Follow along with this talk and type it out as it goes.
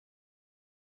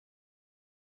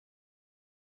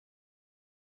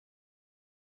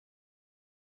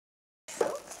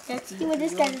Je moet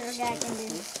dus kijken wat jij kan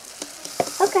doen.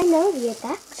 Oké, nou weet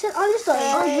ik. Zet alles door.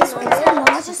 Oh, this one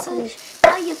is so.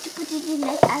 Oh, you have to put it in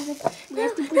like as if you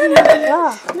have to put it in.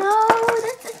 Ja. No,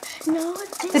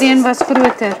 Die een was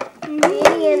groter.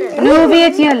 Nou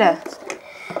weet julle.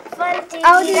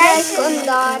 Oh, die rijst komt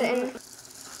daarin.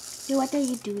 What are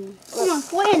you doing? Come on,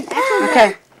 go in.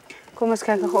 Okay. Kom ons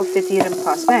kyk gou of dit hierin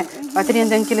pas, né? Watter een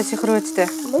dink julle is die grootste?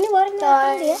 Moenie worry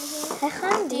nie. Hy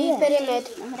gaan die piramid.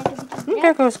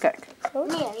 Kyk ons kyk.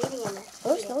 Nee, hierdie ene.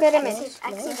 Piramid.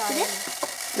 Ek sien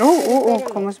daar. O,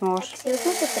 kom ons mors. Jy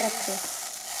moet dit trek.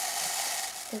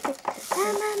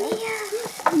 Mamma mia.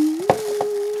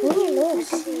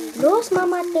 Los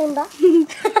mama Temba.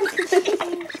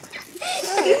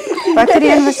 Watter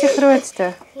een was die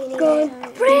grootste?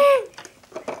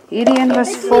 Hierdie een was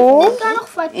vol.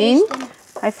 En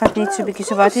hy vat net so 'n bietjie.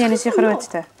 So watter een is die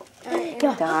grootste?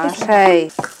 Ja. Daar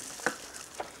sy.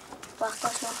 Wag,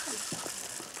 daar's nog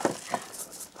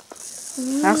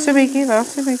een. Wag so 'n bietjie, wag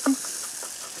so 'n bietjie.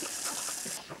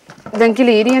 Dink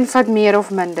julle hierdie een vat meer of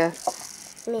minder?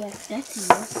 Meer.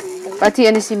 Watter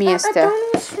een is die meeste?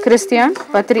 Christian,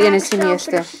 watter een is die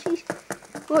meeste?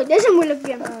 O, dis 'n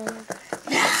moeilike een.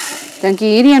 Dink jy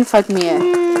hierdie een vat meer?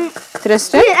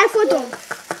 Tristan? Nee, ek vat hom.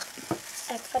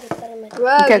 Ek vat die piramid.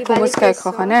 Okay, kom ons kyk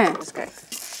gou gaan, hè. Ons kyk.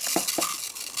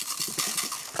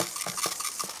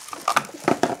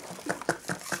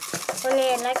 Oh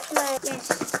nee, lyk vir my. Yes.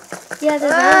 Ja,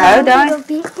 dis Hou daai.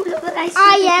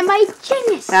 I am my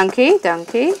genius. Dankie,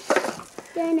 dankie.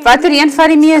 Watter een vat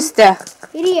die meeste?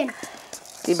 Hierdie een.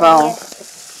 Die bal.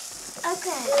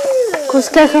 Okay. Kom ons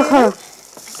kyk gou.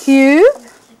 Q.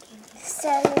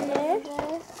 Salad.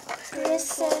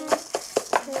 Crescent.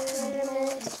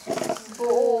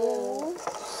 Bol.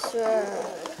 So.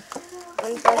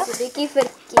 Want dit is 'n bietjie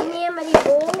verkeerd. Nee, maar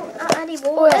die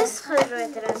bol is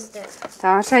groter as dit.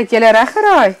 Daar sê het julle reg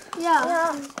geraai.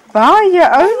 Ja. Baie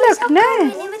oulik, né?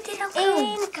 Nee. Neem dit hier op.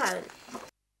 En koud.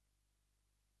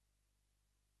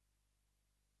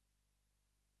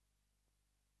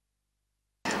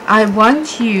 I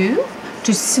want you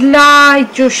to slide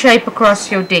your shape across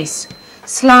your desk.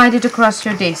 Slide it across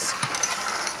your desk.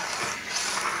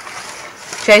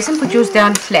 Jason, put yours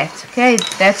down flat. Okay,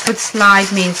 that's what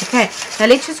slide means. Okay, now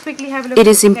let's just quickly have a look. It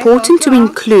is important to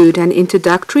include an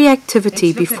introductory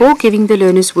activity before giving the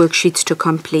learners worksheets to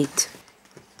complete.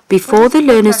 Before the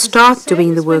learners start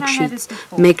doing the worksheets,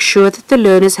 make sure that the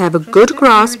learners have a good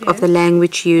grasp of the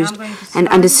language used and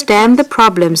understand the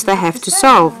problems they have to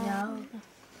solve.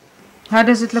 How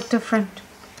does it look different?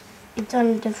 It's on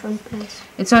a different place.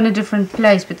 It's on a different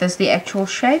place, but does the actual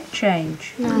shape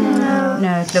change?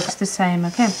 No, it looks the same.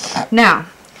 Okay. Now,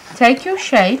 take your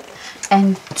shape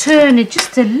and turn it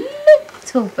just a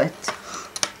little bit.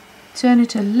 Turn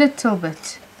it a little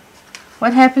bit.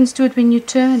 What happens to it when you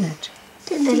turn it?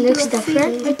 It looks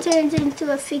different. It turns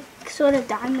into a thick sort of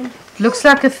diamond. It looks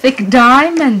like a thick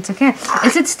diamond. Okay.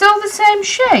 Is it still the same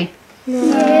shape?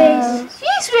 Yes.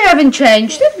 Yes, we haven't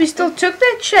changed it. We still took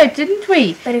that shape, didn't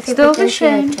we? But if still the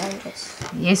shape.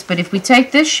 Yes, but if we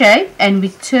take this shape and we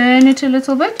turn it a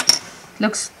little bit, it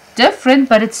looks different,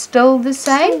 but it's still the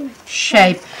same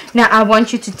shape. Now, I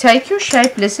want you to take your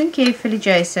shape, listen carefully,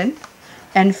 Jason,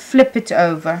 and flip it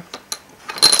over.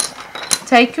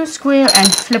 Take your square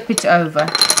and flip it over.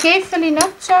 Carefully,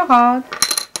 not so hard.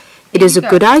 It is a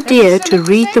good idea to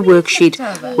read the worksheet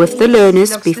with the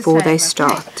learners before they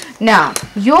start. Now,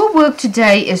 your work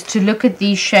today is to look at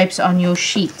these shapes on your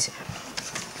sheet.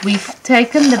 We've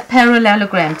taken the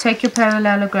parallelogram. Take your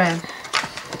parallelogram.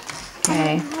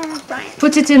 Okay.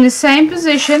 Put it in the same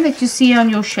position that you see on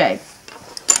your shape.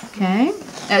 Okay.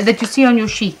 That you see on your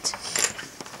sheet.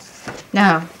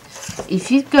 Now, if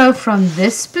you go from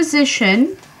this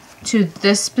position to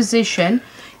this position,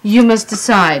 you must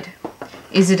decide.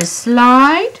 Is it a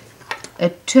slide, a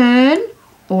turn,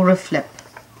 or a flip?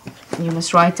 You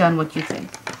must write down what you think.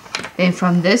 Then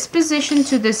from this position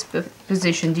to this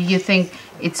position, do you think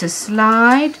it's a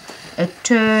slide, a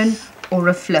turn, or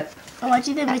a flip? What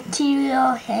do the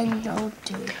material handle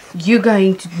do? You're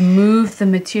going to move the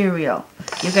material.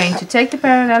 You're going to take the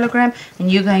parallelogram and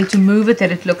you're going to move it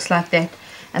that it looks like that.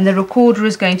 And the recorder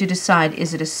is going to decide,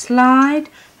 is it a slide,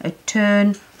 a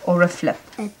turn, or a flip?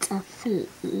 It's a flip.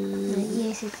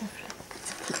 Yes, it's a flip.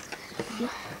 It's a flip.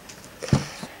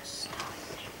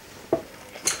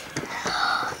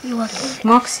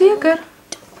 Maak seker.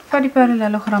 Vat die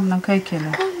parallelogram dan kyk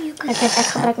julle. Ek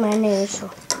gebruik my hande hier so.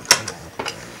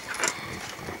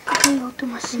 Ek kan wel toe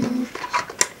maar sien.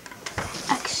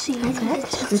 Ek sien dit.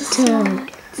 The turn.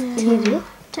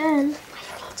 Turn. My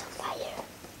feet's on fire.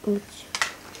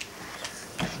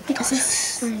 It's a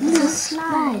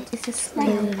slide. It's a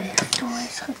slide.